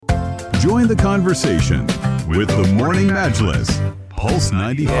Join the conversation with the Morning Majlis. Pulse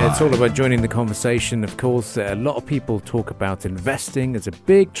 95. Yeah, it's all about joining the conversation. Of course, a lot of people talk about investing as a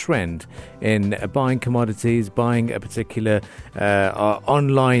big trend in buying commodities, buying a particular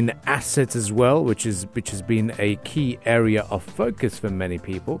online asset as well, which has been a key area of focus for many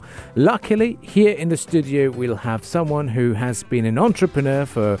people. Luckily, here in the studio, we'll have someone who has been an entrepreneur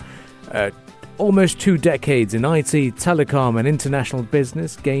for almost 2 decades in IT, telecom and international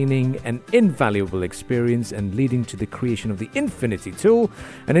business, gaining an invaluable experience and leading to the creation of the Infinity Tool,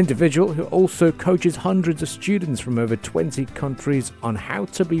 an individual who also coaches hundreds of students from over 20 countries on how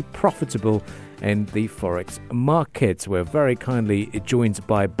to be profitable in the Forex markets. We're very kindly joined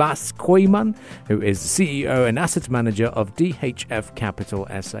by Bas Kooijman, who is CEO and asset manager of DHF Capital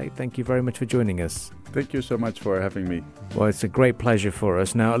SA. Thank you very much for joining us. Thank you so much for having me. Well, it's a great pleasure for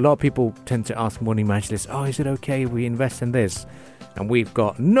us. Now, a lot of people tend to ask Morning Majlis, is it okay we invest in this? And we've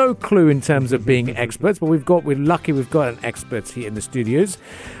got no clue in terms of being experts, but we're lucky we've got an expert here in the studios.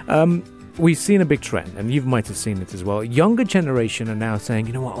 We've seen a big trend, and you might have seen it as well. Younger generation are now saying,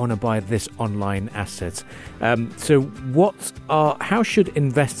 you know what, I want to buy this online asset. So how should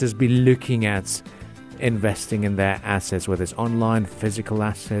investors be looking at investing in their assets, whether it's online, physical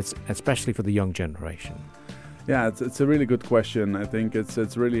assets, especially for the young generation? Yeah, it's a really good question. I think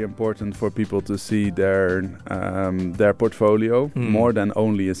it's really important for people to see their portfolio more than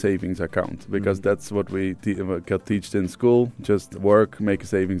only a savings account, because that's what we got taught in school. Just work, make a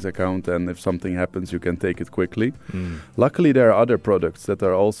savings account, and if something happens, you can take it quickly. Luckily, there are other products that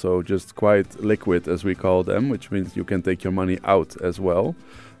are also just quite liquid, as we call them, which means you can take your money out as well.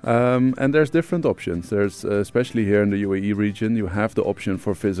 And there's different options. There's, especially here in the UAE region, you have the option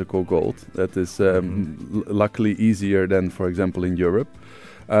for physical gold. That is luckily easier than, for example, in Europe.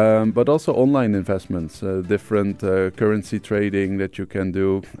 But also online investments, different currency trading that you can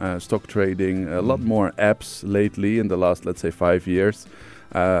do, stock trading, a lot more apps lately in the last, let's say, 5 years.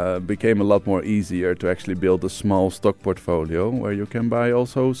 Became a lot more easier to actually build a small stock portfolio where you can buy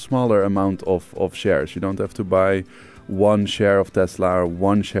also smaller amount of shares. You don't have to buy 1 share of Tesla or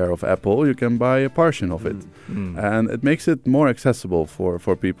 1 share of Apple. You can buy a portion of it. And it makes it more accessible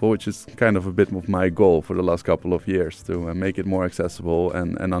for people, which is kind of a bit of my goal for the last couple of years, to make it more accessible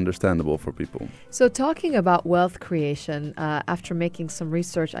and understandable for people. So talking about wealth creation, after making some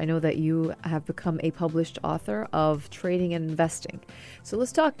research, I know that you have become a published author of Trading and Investing. So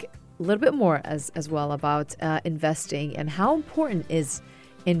let's talk a little bit more as well about investing and how important is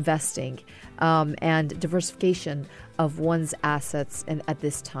investing and diversification of one's assets and at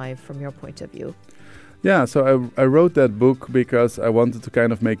this time from your point of view? Yeah, so I wrote that book because I wanted to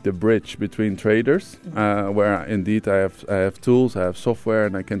kind of make the bridge between traders, where indeed I have tools, I have software,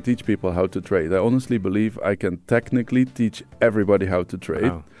 and I can teach people how to trade. I honestly believe I can technically teach everybody how to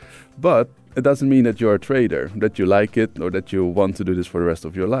trade, but it doesn't mean that you're a trader, that you like it, or that you want to do this for the rest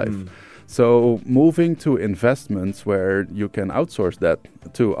of your life. So moving to investments where you can outsource that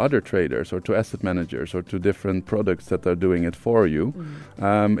to other traders or to asset managers or to different products that are doing it for you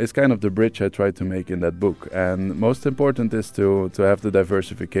is kind of the bridge I try to make in that book. And most important is to have the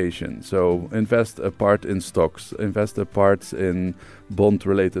diversification. So invest a part in stocks, invest a part in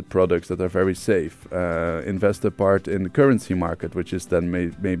bond-related products that are very safe, invest a part in the currency market, which is then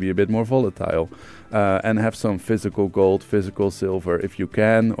maybe a bit more volatile, and have some physical gold, physical silver if you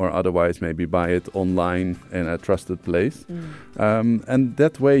can, or otherwise maybe buy it online in a trusted place. And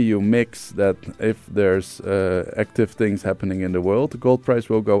that way you mix that. If there's active things happening in the world, the gold price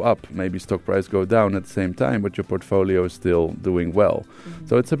will go up, maybe stock price go down at the same time, but your portfolio is still doing well.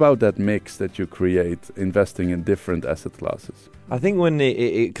 So it's about that mix that you create, investing in different asset classes. I think when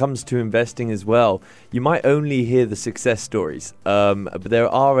it comes to investing as well, you might only hear the success stories, but there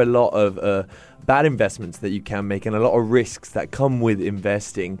are a lot of bad investments that you can make and a lot of risks that come with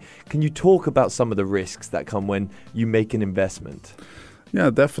investing. Can you talk about some of the risks that come when you make an investment? Yeah,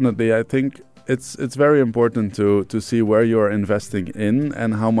 definitely. I think it's very important to see where you're investing in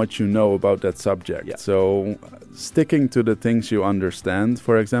and how much you know about that subject. Yeah. So sticking to the things you understand.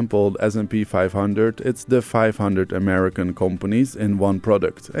 For example, S&P 500, it's the 500 American companies in one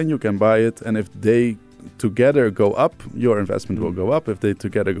product. And you can buy it, and if they together go up, your investment will go up. If they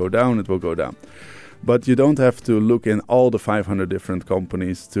together go down, it will go down. But you don't have to look in all the 500 different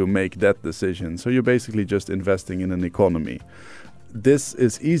companies to make that decision. So you're basically just investing in an economy. This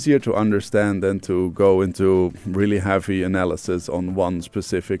is easier to understand than to go into really heavy analysis on one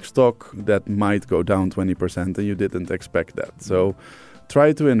specific stock that might go down 20% and you didn't expect that. So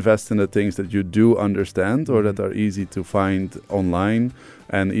try to invest in the things that you do understand or that are easy to find online.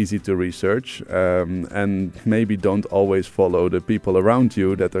 and easy to research, and maybe don't always follow the people around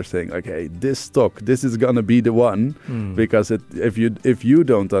you that are saying, okay, this stock, this is gonna be the one, because if you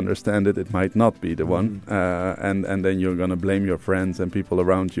don't understand it, it might not be the one, and then you're gonna blame your friends and people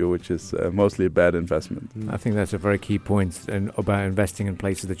around you, which is mostly a bad investment. I think that's a very key point about investing in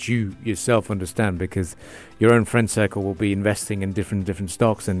places that you yourself understand, because your own friend circle will be investing in different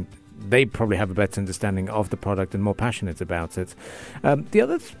stocks, and they probably have a better understanding of the product and more passionate about it. The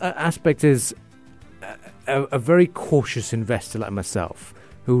other aspect is a very cautious investor like myself,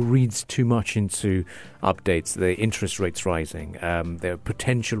 who reads too much into updates, the interest rates rising, the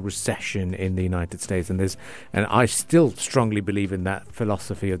potential recession in the United States, and I still strongly believe in that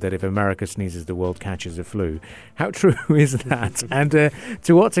philosophy of that if America sneezes, the world catches a flu. How true is that? And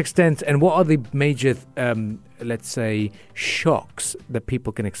to what extent, and what are the major, let's say, shocks that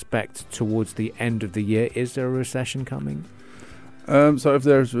people can expect towards the end of the year? Is there a recession coming? So if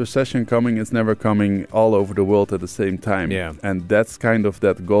there's a recession coming, it's never coming all over the world at the same time. Yeah. And that's kind of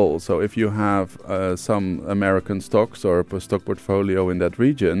that goal. So if you have some American stocks or a stock portfolio in that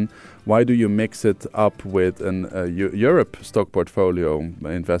region, why do you mix it up with an Europe stock portfolio?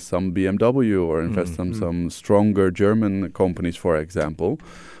 Invest some BMW or invest some stronger German companies, for example.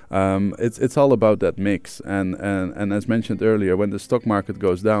 It's all about that mix, and as mentioned earlier, when the stock market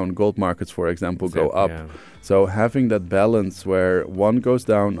goes down, gold markets, for example, go up. Yeah. So having that balance where one goes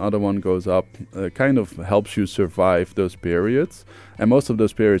down, other one goes up, kind of helps you survive those periods. And most of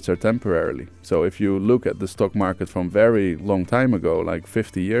those periods are temporarily. So if you look at the stock market from very long time ago, like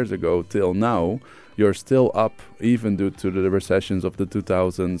 50 years ago till now, you're still up, even due to the recessions of the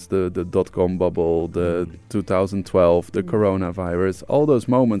 2000s, the dot-com bubble, the 2012, the coronavirus. All those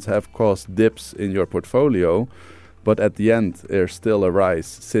moments have caused dips in your portfolio, but at the end, there's still a rise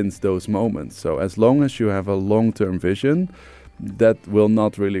since those moments. So as long as you have a long-term vision, that will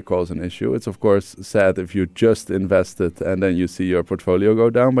not really cause an issue. It's, of course, sad if you just invested and then you see your portfolio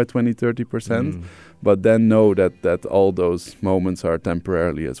go down by 20-30%. But then know that all those moments are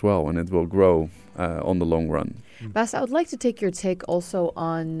temporarily as well, and it will grow on the long run. Bas, I would like to take your take also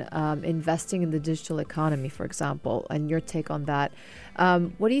on investing in the digital economy, for example, and your take on that.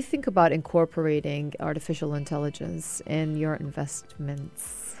 What do you think about incorporating artificial intelligence in your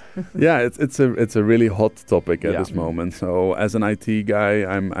investments? Yeah, it's a really hot topic at this moment. So as an IT guy,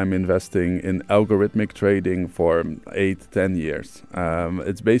 I'm investing in algorithmic trading for 8-10 years.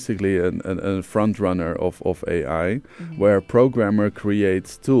 It's basically a front runner of AI, where a programmer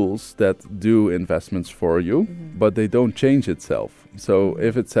creates tools that do investments for you, but they don't change itself. So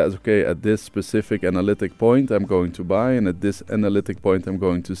if it says, okay, at this specific analytic point, I'm going to buy, and at this analytic point, I'm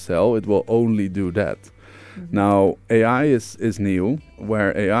going to sell, it will only do that. Now, AI is new,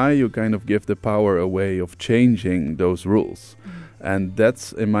 where AI, you kind of give the power away of changing those rules. And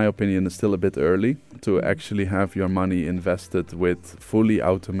that's, in my opinion, is still a bit early to actually have your money invested with fully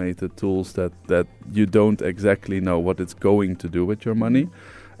automated tools that you don't exactly know what it's going to do with your money.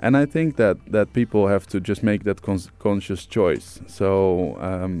 And I think that people have to just make that conscious choice. So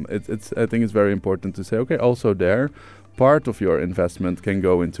I think it's very important to say, okay, also part of your investment can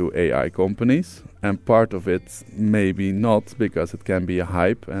go into AI companies, and part of it maybe not, because it can be a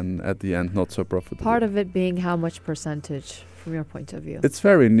hype and at the end not so profitable. Part of it being how much percentage from your point of view? It's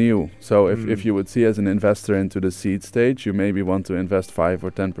very new. So if you would see as an investor into the seed stage, you maybe want to invest 5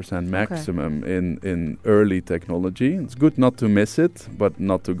 or 10% maximum in early technology. It's good not to miss it, but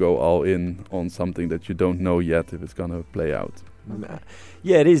not to go all in on something that you don't know yet if it's going to play out.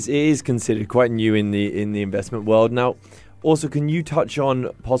 Yeah, it is considered quite new in the investment world. Now, also, can you touch on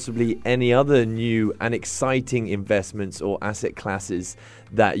possibly any other new and exciting investments or asset classes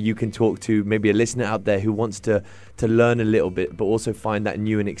that you can talk to maybe a listener out there who wants to learn a little bit, but also find that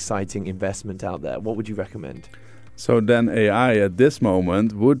new and exciting investment out there? What would you recommend? So then AI at this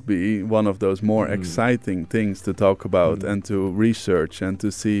moment would be one of those more exciting things to talk about and to research and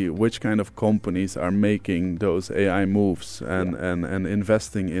to see which kind of companies are making those AI moves and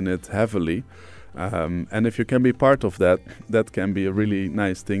investing in it heavily. And if you can be part of that, that can be a really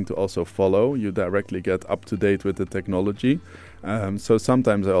nice thing to also follow. You directly get up to date with the technology. So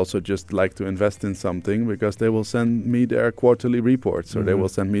sometimes I also just like to invest in something because they will send me their quarterly reports or they will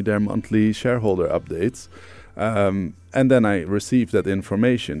send me their monthly shareholder updates. And then I receive that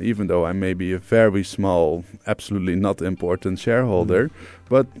information, even though I may be a very small, absolutely not important shareholder,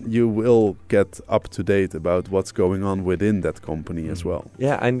 but you will get up to date about what's going on within that company as well.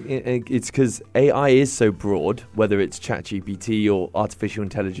 Yeah, and it's because AI is so broad, whether it's ChatGPT or artificial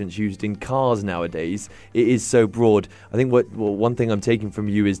intelligence used in cars nowadays, it is so broad. I think one thing I'm taking from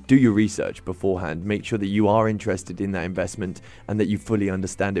you is do your research beforehand. Make sure that you are interested in that investment and that you fully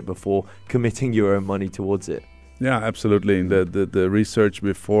understand it before committing your own money towards it. Yeah, absolutely. The research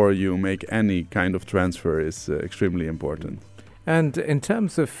before you make any kind of transfer is extremely important. And in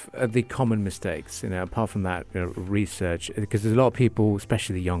terms of the common mistakes, apart from that research, because there's a lot of people,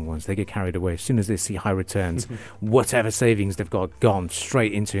 especially the young ones, they get carried away as soon as they see high returns, whatever savings they've got gone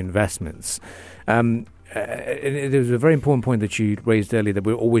straight into investments. There was a very important point that you raised earlier, that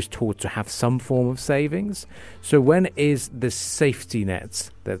we're always taught to have some form of savings. So when is the safety net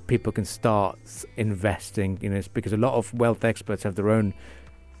that people can start investing? It's because a lot of wealth experts have their own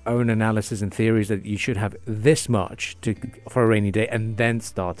analysis and theories that you should have this much for a rainy day and then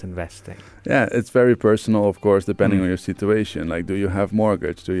start investing. Yeah, it's very personal, of course, depending on your situation. Like, do you have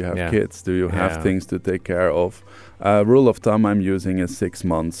mortgage? Do you have kids? Do you have things to take care of? Rule of thumb I'm using is 6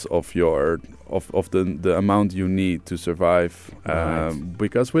 months of the amount you need to survive,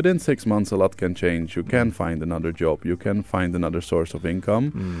 because within 6 months a lot can change. You can find another job, you can find another source of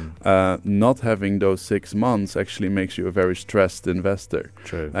income. Not having those 6 months actually makes you a very stressed investor.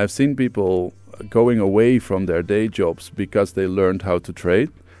 True. I've seen people going away from their day jobs because they learned how to trade,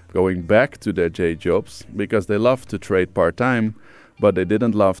 going back to their day jobs because they love to trade part-time, but they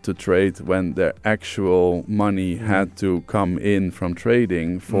didn't love to trade when their actual money had to come in from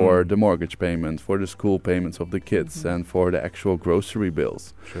trading for the mortgage payment, for the school payments of the kids, and for the actual grocery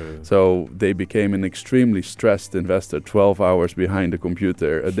bills. True. So they became an extremely stressed investor, 12 hours behind the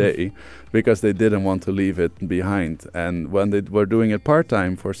computer a day, because they didn't want to leave it behind. And when they were doing it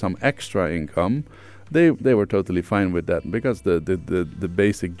part-time for some extra income, they were totally fine with that, because the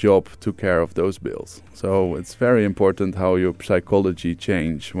basic job took care of those bills. So it's very important how your psychology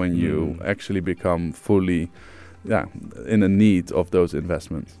change when you actually become fully in a need of those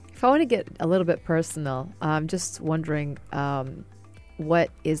investments. If I want to get a little bit personal, I'm just wondering, what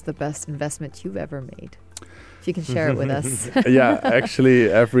is the best investment you've ever made? If you can share it with us. Yeah, actually,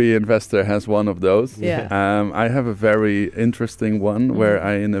 every investor has one of those. Yeah. I have a very interesting one where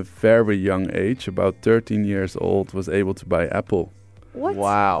I, in a very young age, about 13 years old, was able to buy Apple. What?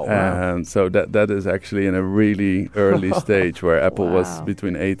 Wow. So that is actually in a really early stage, where Apple was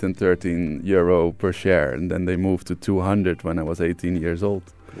between 8 and 13 euro per share, and then they moved to 200 when I was 18 years old.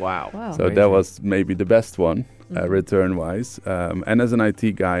 Wow. So amazing. that was maybe the best one, return-wise. And as an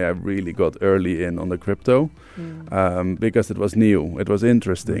IT guy, I really got early in on the crypto, because it was new, it was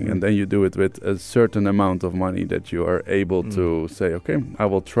interesting, and then you do it with a certain amount of money that you are able to say, okay, I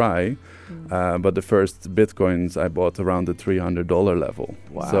will try. But the first Bitcoins I bought around the $300 level.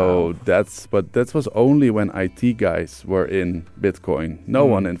 Wow. So that was only when IT guys were in Bitcoin. No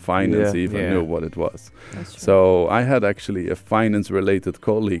one in finance even knew what it was. That's true. So I had actually a finance-related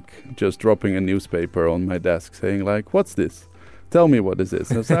colleague just dropping a newspaper on my desk saying, like, what's this? Tell me what is this.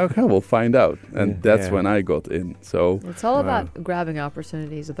 And I was like, okay, we'll find out. And that's when I got in. So it's all about grabbing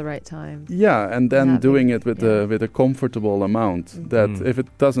opportunities at the right time. yeah, and then doing it with a comfortable amount, that if it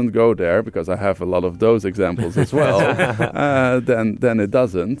doesn't go there, because I have a lot of those examples as well, then it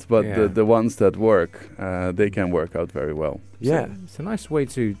doesn't. But the ones that work, they can work out very well. Yeah. So it's a nice way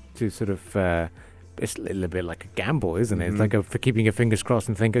to sort of... it's a little bit like a gamble, isn't it? It's like for keeping your fingers crossed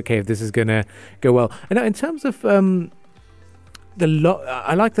and think, okay, if this is going to go well. And in terms of...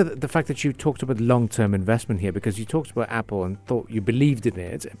 I like the fact that you talked about long-term investment here, because you talked about Apple and thought you believed in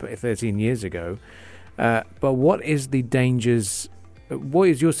it 13 years ago. But what is the dangers? What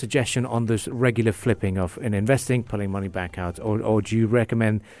is your suggestion on this regular flipping of investing, pulling money back out, or do you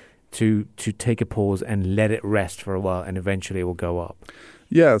recommend to take a pause and let it rest for a while and eventually it will go up?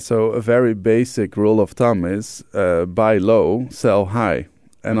 Yeah, so a very basic rule of thumb is buy low, sell high.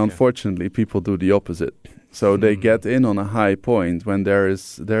 And unfortunately, people do the opposite. So they get in on a high point when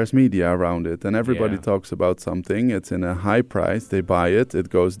there's media around it, and everybody talks about something. It's in a high price. They buy it. It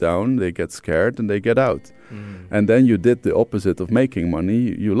goes down. They get scared and they get out. And then you did the opposite of making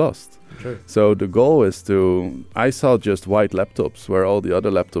money. You lost. True. So the goal is I saw just white laptops where all the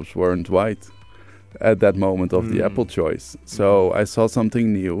other laptops weren't white at that moment of the Apple choice. So I saw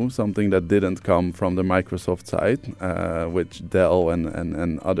something new, something that didn't come from the Microsoft side, which Dell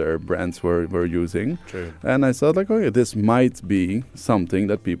and other brands were using. True. And I thought, like, okay, this might be something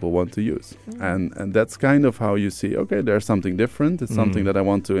that people want to use. And that's kind of how you see, okay, there's something different. It's something that I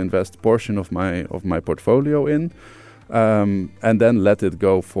want to invest portion of my portfolio in. and then let it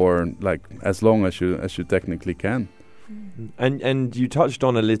go for like as long as you technically can. And you touched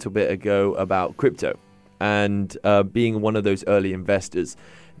on a little bit ago about crypto and being one of those early investors.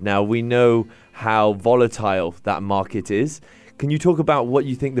 Now, we know how volatile that market is. Can you talk about what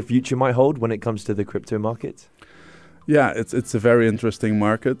you think the future might hold when it comes to the crypto market? Yeah, it's a very interesting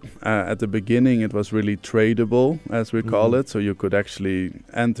market. At the beginning, it was really tradable, as we call it. So you could actually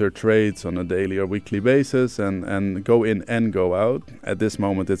enter trades on a daily or weekly basis and go in and go out. At this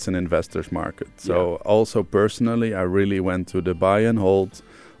moment, it's an investor's market. So also personally, I really went to the buy and hold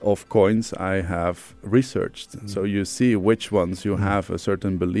of coins I have researched. So you see which ones you have a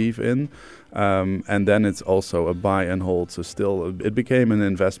certain belief in. And then it's also a buy and hold. So still, it became an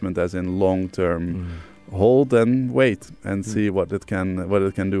investment as in long-term hold and wait and see what it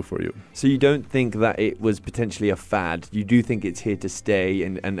can do for you. So you don't think that it was potentially a fad? You do think it's here to stay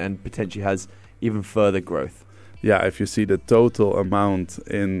and potentially has even further growth? Yeah, if you see the total amount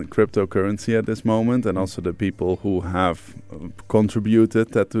in cryptocurrency at this moment, and also the people who have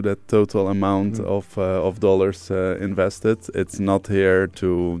contributed to that total amount of dollars invested, it's not here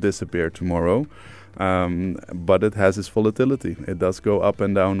to disappear tomorrow. But it has its volatility. It does go up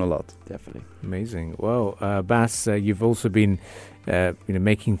and down a lot. Definitely. Amazing. Well, Bas, you've also been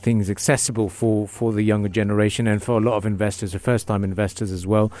making things accessible for the younger generation and for a lot of investors, the first-time investors as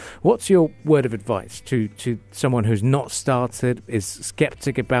well. What's your word of advice to someone who's not started, is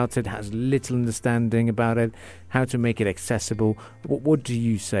skeptic about it, has little understanding about it, how to make it accessible? What do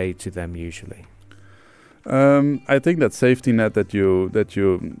you say to them usually? I think that safety net that you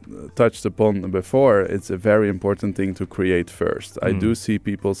touched upon before, it's a very important thing to create first. I do see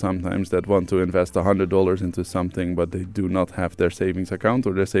people sometimes that want to invest $100 into something, but they do not have their savings account,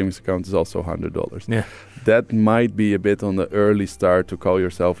 or their savings account is also $100. Yeah. That might be a bit on the early start to call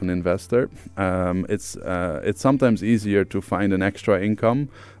yourself an investor. It's sometimes easier to find an extra income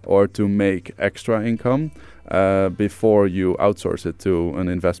or to make extra income before you outsource it to an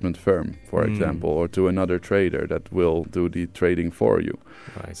investment firm, for example, or to another trader that will do the trading for you.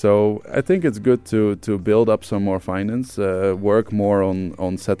 Right. So I think it's good to build up some more finance, work more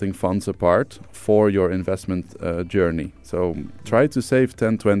on setting funds apart for your investment journey. So try to save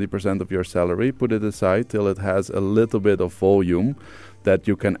 10-20% of your salary, put it aside till it has a little bit of volume that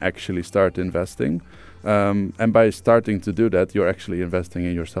you can actually start investing. And by starting to do that, you're actually investing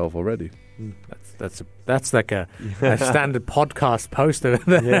in yourself already. That's like a standard podcast poster.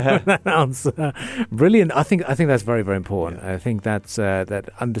 That answer, brilliant. I think that's very, very important. I think that's that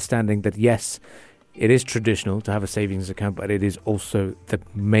understanding that yes, it is traditional to have a savings account, but it is also the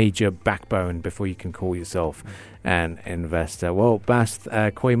major backbone before you can call yourself an investor. Well, Bas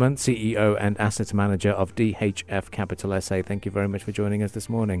Kooijman, CEO and Asset Manager of DHF Capital SA, thank you very much for joining us this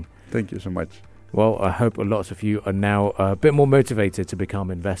morning. Thank you so much. Well, I hope lots of you are now a bit more motivated to become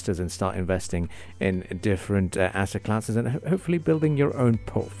investors and start investing in different asset classes and hopefully building your own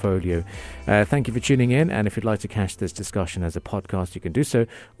portfolio. Thank you for tuning in. And if you'd like to catch this discussion as a podcast, you can do so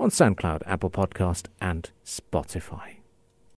on SoundCloud, Apple Podcast and Spotify.